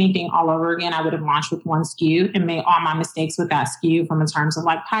could do anything all over again, I would have launched with one SKU and made all my mistakes with that SKU from in terms of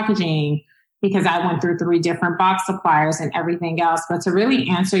like packaging, because I went through 3 different box suppliers and everything else. But to really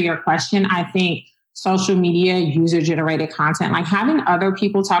answer your question, I think social media, user generated content, like having other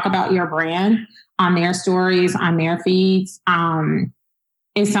people talk about your brand on their stories, on their feeds,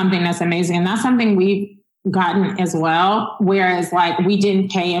 is something that's amazing. And that's something we've gotten as well. Whereas like we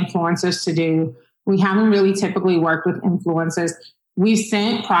didn't pay influencers to do. We haven't really typically worked with influencers. We've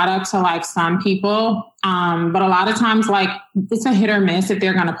sent product to like some people, but a lot of times like it's a hit or miss if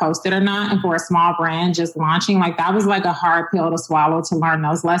they're going to post it or not. And for a small brand just launching, like that was like a hard pill to swallow to learn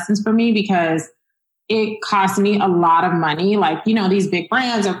those lessons for me, because it cost me a lot of money. Like, these big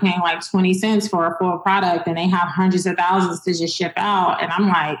brands are paying like 20 cents for a full product and they have hundreds of thousands to just ship out. And I'm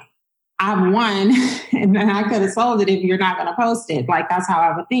like, I've won and then I could have sold it if you're not going to post it. Like that's how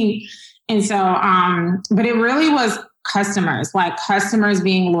I would think. And so, but it really was customers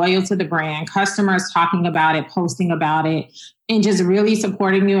being loyal to the brand, customers talking about it, posting about it, and just really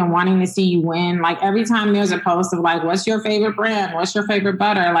supporting you and wanting to see you win. Like every time there's a post of like, what's your favorite brand? What's your favorite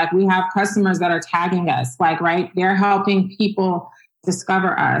butter? Like we have customers that are tagging us, like, right. They're helping people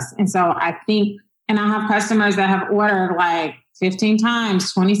discover us. And so I think, and I have customers that have ordered like 15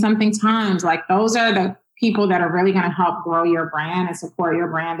 times, 20 something times. Like those are the people that are really going to help grow your brand and support your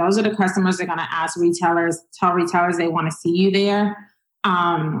brand. Those are the customers that are going to ask retailers, tell retailers they want to see you there.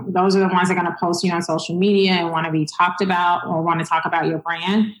 Those are the ones that are going to post you on social media and want to be talked about or want to talk about your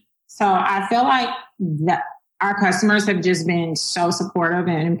brand. So I feel like that our customers have just been so supportive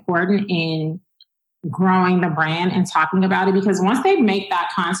and important in growing the brand and talking about it, because once they make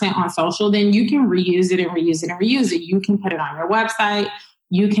that content on social, then you can reuse it and reuse it and reuse it. You can put it on your website.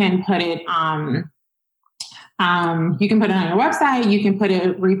 You can put it you can put it on your website. You can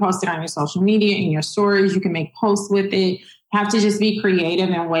repost it on your social media, in your stories. You can make posts with it. You have to just be creative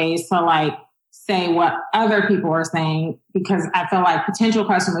in ways to like say what other people are saying, because I feel like potential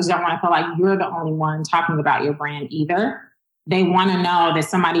customers don't want to feel like you're the only one talking about your brand either. They want to know that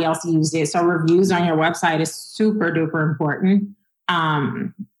somebody else used it. So reviews on your website is super duper important.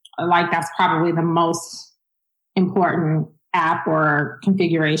 Like that's probably the most important app or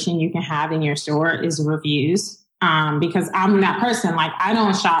configuration you can have in your store is reviews. Because I'm that person, like I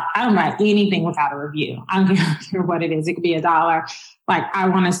don't buy anything without a review. I don't care what it is. It could be $1. Like I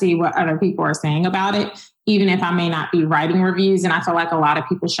want to see what other people are saying about it, even if I may not be writing reviews. And I feel like a lot of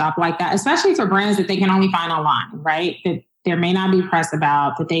people shop like that, especially for brands that they can only find online, right? That there may not be press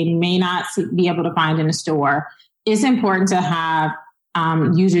about, that they may not be able to find in a store. It's important to have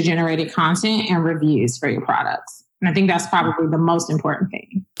user-generated content and reviews for your products. And I think that's probably the most important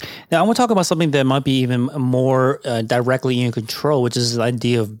thing. Now, I want to talk about something that might be even more directly in control, which is the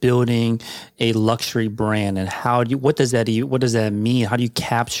idea of building a luxury brand. And what does that mean? How do you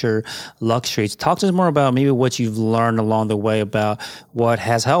capture luxury? Talk to us more about maybe what you've learned along the way about what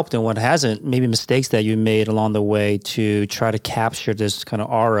has helped and what hasn't, maybe mistakes that you made along the way to try to capture this kind of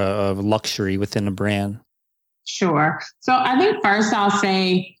aura of luxury within a brand. Sure. So I think first I'll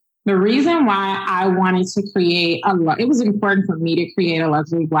say, the reason why I wanted to create it was important for me to create a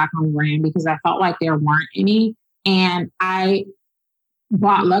luxury Black-owned brand because I felt like there weren't any. And I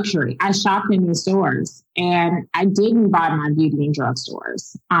bought luxury. I shopped in these stores and I didn't buy my beauty in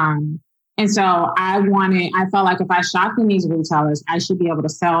drugstores. And so I felt like if I shopped in these retailers, I should be able to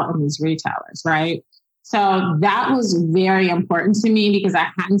sell in these retailers, right? So that was very important to me because I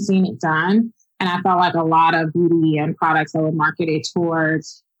hadn't seen it done. And I felt like a lot of beauty and products that were marketed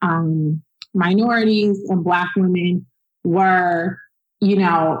towards minorities and Black women were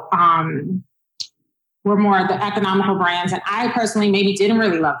more the economical brands. And I personally maybe didn't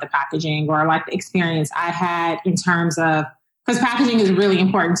really love the packaging or like the experience I had in terms of, because packaging is really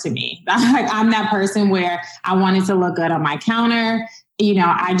important to me. I'm that person where I wanted to look good on my counter.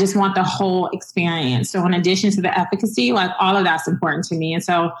 I just want the whole experience. So in addition to the efficacy, like all of that's important to me. And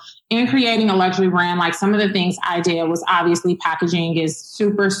so in creating a luxury brand, like some of the things I did was obviously packaging is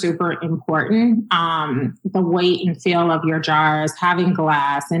super, super important. The weight and feel of your jars, having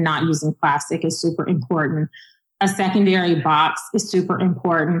glass and not using plastic is super important. A secondary box is super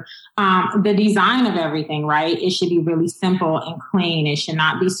important. The design of everything, right? It should be really simple and clean. It should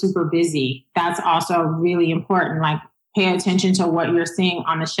not be super busy. That's also really important. Like, pay attention to what you're seeing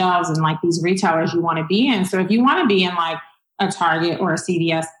on the shelves and like these retailers you want to be in. So if you want to be in like a Target or a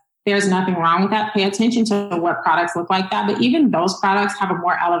CVS, there's nothing wrong with that. Pay attention to what products look like that. But even those products have a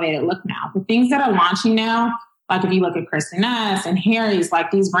more elevated look now. The things that are launching now, like if you look at Kristin Ess and Harry's,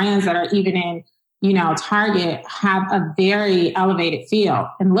 like these brands that are even in, Target have a very elevated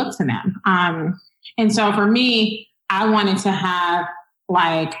feel and look to them. And so for me, I wanted to have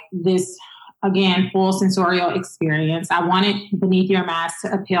like this, again, full sensorial experience. I wanted Beneath Your Mask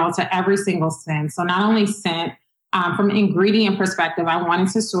to appeal to every single sense. So not only scent, from an ingredient perspective, I wanted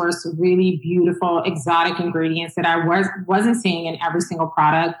to source really beautiful, exotic ingredients that I wasn't seeing in every single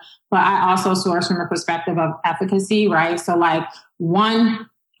product, but I also sourced from a perspective of efficacy, right? So like one,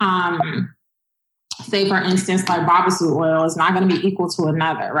 say for instance, like Babasu oil is not going to be equal to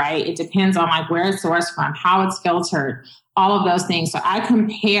another, right? It depends on like where it's sourced from, how it's filtered, all of those things. So I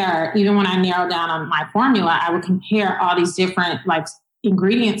compare, even when I narrow down on my formula, I would compare all these different like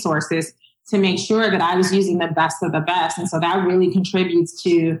ingredient sources to make sure that I was using the best of the best. And so that really contributes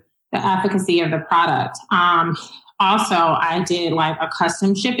to the efficacy of the product. Also, I did like a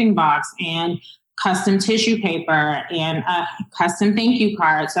custom shipping box and custom tissue paper and a custom thank you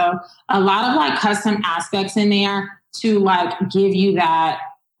card. So a lot of like custom aspects in there to like give you that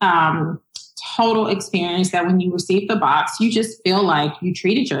total experience that when you receive the box, you just feel like you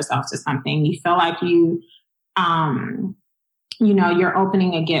treated yourself to something. You feel like you're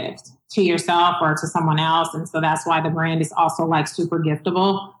opening a gift to yourself or to someone else. And so that's why the brand is also like super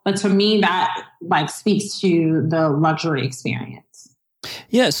giftable. But to me, that like speaks to the luxury experience.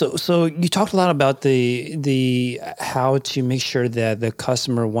 Yeah. So you talked a lot about the how to make sure that the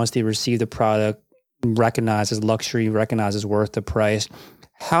customer, once they receive the product, recognizes luxury, recognizes worth the price.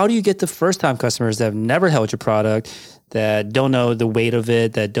 How do you get the first-time customers that have never held your product, that don't know the weight of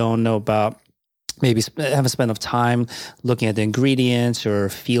it, that don't know about, maybe haven't spent enough time looking at the ingredients or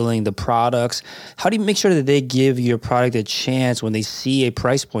feeling the products? How do you make sure that they give your product a chance when they see a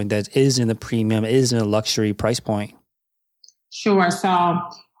price point that is in the premium, is in a luxury price point? Sure. So,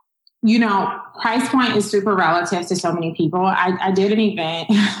 price point is super relative to so many people. I did an event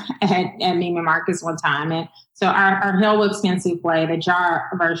at Neiman Marcus one time. And so our Hill Whip Skin Soufflé, the jar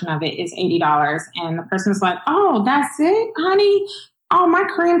version of it is $80. And the person was like, oh, that's it, honey? Oh, my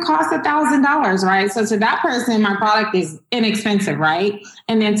cream costs $1,000, right? So to that person, my product is inexpensive, right?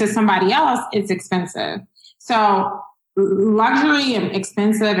 And then to somebody else, it's expensive. So luxury and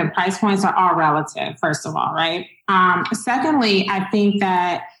expensive and price points are all relative, first of all, right? Secondly, I think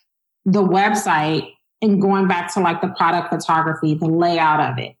that the website and going back to like the product photography, the layout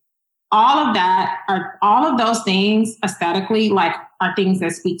of it, all of those things aesthetically, like are things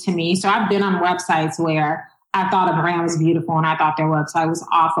that speak to me. So I've been on websites where I thought a brand was beautiful and I thought their website was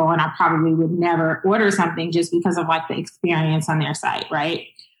awful. And I probably would never order something just because of like the experience on their site. Right.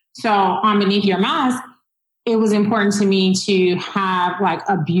 So on Beneath Your Mask, it was important to me to have like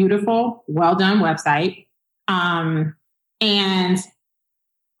a beautiful, well done website. And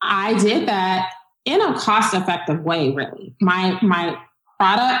I did that in a cost effective way, really. My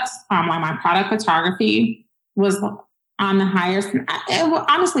products, my product photography was on the highest. It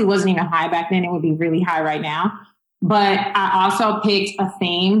honestly wasn't even high back then. It would be really high right now. But I also picked a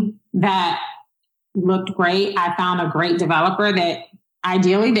theme that looked great. I found a great developer that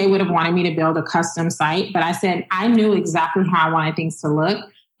ideally they would have wanted me to build a custom site. But I said I knew exactly how I wanted things to look.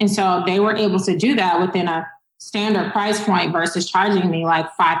 And so they were able to do that within a standard price point versus charging me like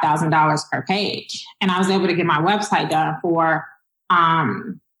 $5,000 per page. And I was able to get my website done for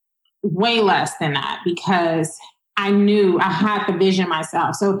way less than that because I knew I had the vision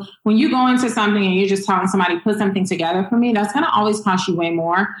myself. So when you go into something and you're just telling somebody, put something together for me, that's going to always cost you way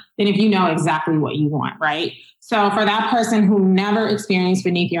more than if you know exactly what you want, right? So for that person who never experienced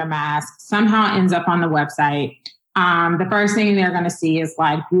Beneath Your Mask, somehow ends up on the website, the first thing they're going to see is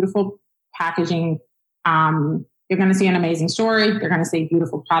like beautiful packaging. They're going to see an amazing story. They're going to see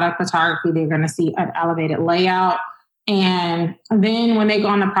beautiful product photography. They're going to see an elevated layout. And then when they go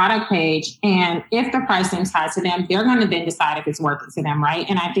on the product page, and if the price seems high to them, they're going to then decide if it's worth it to them, right?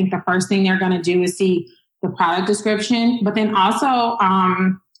 And I think the first thing they're going to do is see the product description, but then also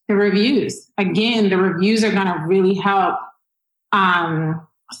the reviews. Again, the reviews are going to really help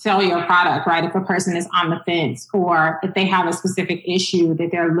sell your product, right? If a person is on the fence or if they have a specific issue that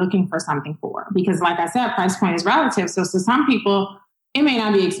they're looking for something for. Because like I said, price point is relative. So to some people, it may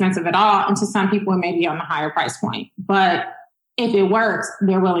not be expensive at all. And to some people, it may be on the higher price point. But if it works,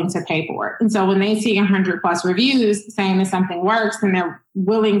 they're willing to pay for it. And so when they see 100 plus reviews saying that something works, then they're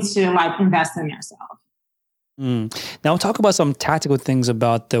willing to like invest in themselves. Now we'll talk about some tactical things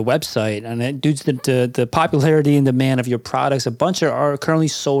about the website. And due to the popularity and demand of your products, a bunch are currently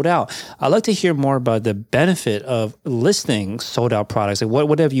sold out. I'd like to hear more about the benefit of listing sold out products. Like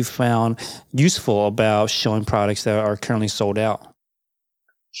what have you found useful about showing products that are currently sold out?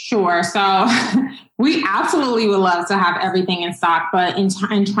 Sure. So we absolutely would love to have everything in stock, but in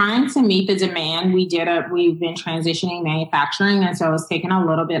trying to meet the demand, we've been transitioning manufacturing. And so it's taken a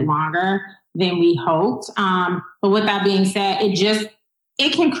little bit longer than we hoped. But with that being said,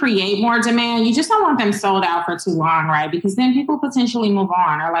 it can create more demand. You just don't want them sold out for too long, right? Because then people potentially move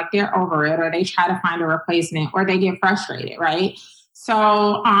on or like they're over it or they try to find a replacement or they get frustrated, right?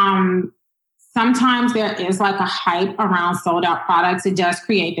 So sometimes there is like a hype around sold out products. It does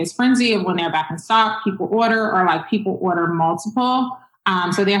create this frenzy of when they're back in stock, people order or like people order multiple.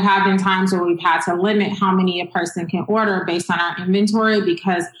 So there have been times where we've had to limit how many a person can order based on our inventory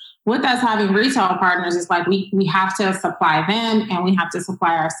because with us having retail partners, it's like we have to supply them and we have to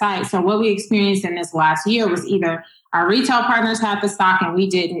supply our site. So what we experienced in this last year was either our retail partners had the stock and we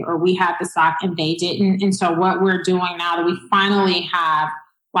didn't, or we had the stock and they didn't. And so what we're doing now that we finally have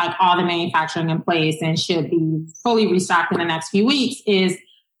like all the manufacturing in place and should be fully restocked in the next few weeks is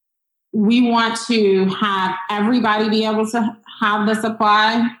we want to have everybody be able to have the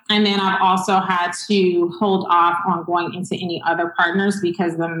supply. And then I've also had to hold off on going into any other partners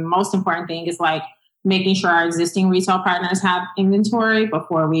because the most important thing is like making sure our existing retail partners have inventory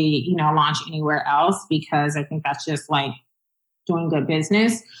before we, launch anywhere else, because I think that's just like doing good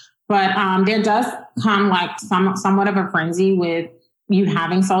business. But there does come like somewhat of a frenzy with you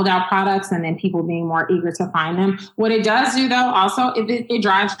having sold out products and then people being more eager to find them. What it does do though, also, it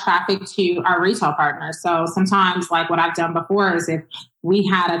drives traffic to our retail partners. So sometimes like what I've done before is if we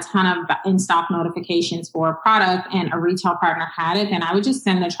had a ton of in-stock notifications for a product and a retail partner had it, then I would just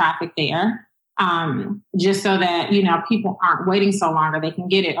send the traffic there. Just so that, people aren't waiting so long or they can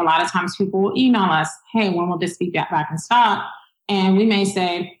get it. A lot of times people will email us, hey, when will this be back in stock? And we may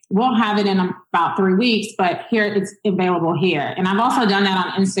say, we'll have it in about 3 weeks, but here it's available here. And I've also done that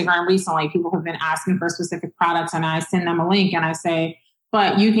on Instagram recently. People have been asking for specific products and I send them a link and I say,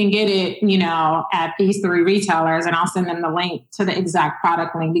 but you can get it, at these 3 retailers, and I'll send them the link to the exact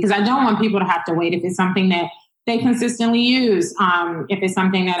product link because I don't want people to have to wait if it's something that they consistently use. If it's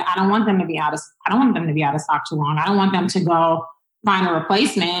something that I don't want them to be out of stock too long. I don't want them to go find a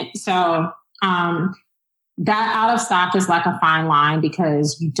replacement. So, that out of stock is like a fine line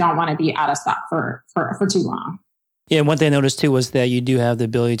because you don't want to be out of stock for too long. Yeah, one thing I noticed too was that you do have the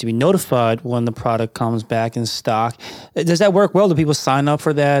ability to be notified when the product comes back in stock. Does that work well? Do people sign up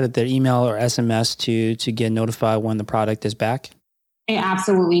for that at their email or SMS to get notified when the product is back? It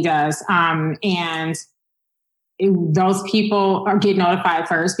absolutely does. Those people get notified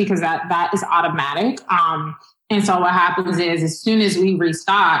first because that is automatic. And so what happens is as soon as we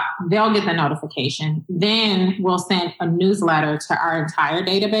restock, they'll get the notification. Then we'll send a newsletter to our entire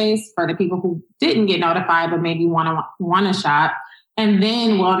database for the people who didn't get notified but maybe want to shop. And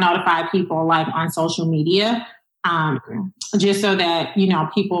then we'll notify people like on social media, just so that,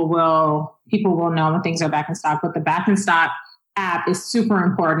 people will know when things are back in stock. But the back in stock app is super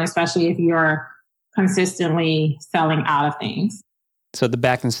important, especially if you're consistently selling out of things. So the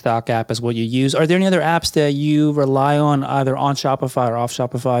back in stock app is what you use. Are there any other apps that you rely on either on Shopify or off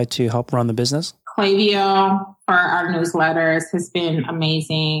Shopify to help run the business? Klaviyo for our newsletters has been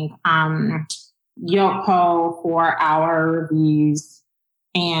amazing. Yotpo for our reviews.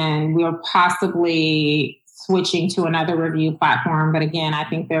 And we're possibly switching to another review platform. But again, I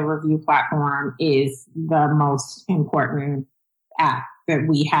think the review platform is the most important app that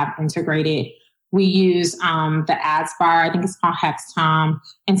we have integrated. We use the ads bar. I think it's called Hextom.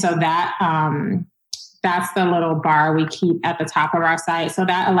 And so that's the little bar we keep at the top of our site. So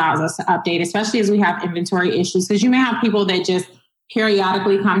that allows us to update, especially as we have inventory issues. Because you may have people that just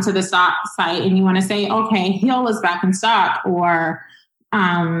periodically come to the stock site and you want to say, okay, Heel is back in stock. Or,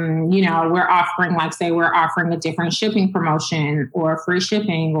 we're offering a different shipping promotion or free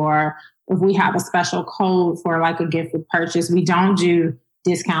shipping. Or if we have a special code for like a gift with purchase, we don't do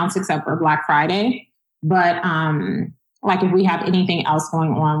discounts except for Black Friday. But like if we have anything else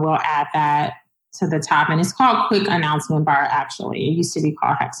going on, we'll add that to the top. And it's called Quick Announcement Bar, actually. It used to be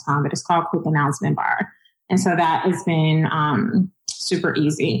called Hextom, but it's called Quick Announcement Bar. And so that has been super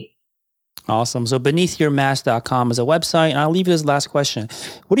easy. Awesome. So beneathyourmask.com is a website. And I'll leave you this last question.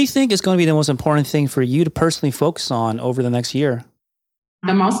 What do you think is going to be the most important thing for you to personally focus on over the next year?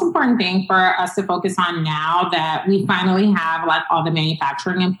 The most important thing for us to focus on now that we finally have like all the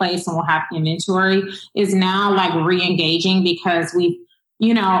manufacturing in place and we'll have inventory is now like re-engaging, because we've,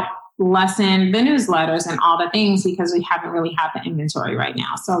 lessened the newsletters and all the things because we haven't really had the inventory right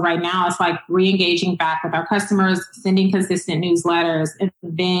now. So right now it's like re-engaging back with our customers, sending consistent newsletters, and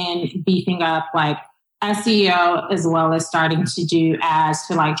then beefing up like SEO, as well as starting to do ads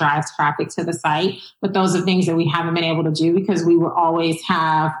to like drive traffic to the site. But those are things that we haven't been able to do because we will always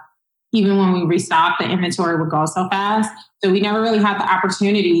have, even when we restock, the inventory would go so fast. So we never really had the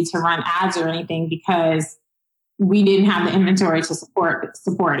opportunity to run ads or anything because we didn't have the inventory to support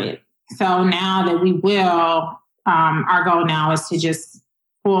it. So now that we will, our goal now is to just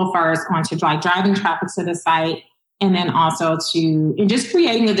pull first onto like driving traffic to the site, and then also and just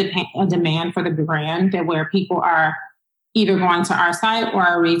creating a demand for the brand that where people are either going to our site or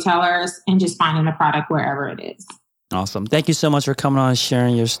our retailers and just finding the product wherever it is. Awesome. Thank you so much for coming on and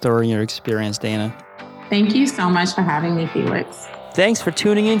sharing your story and your experience, Dana. Thank you so much for having me, Felix. Thanks for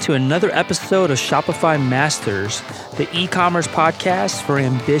tuning in to another episode of Shopify Masters, the e-commerce podcast for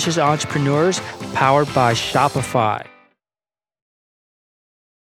ambitious entrepreneurs powered by Shopify.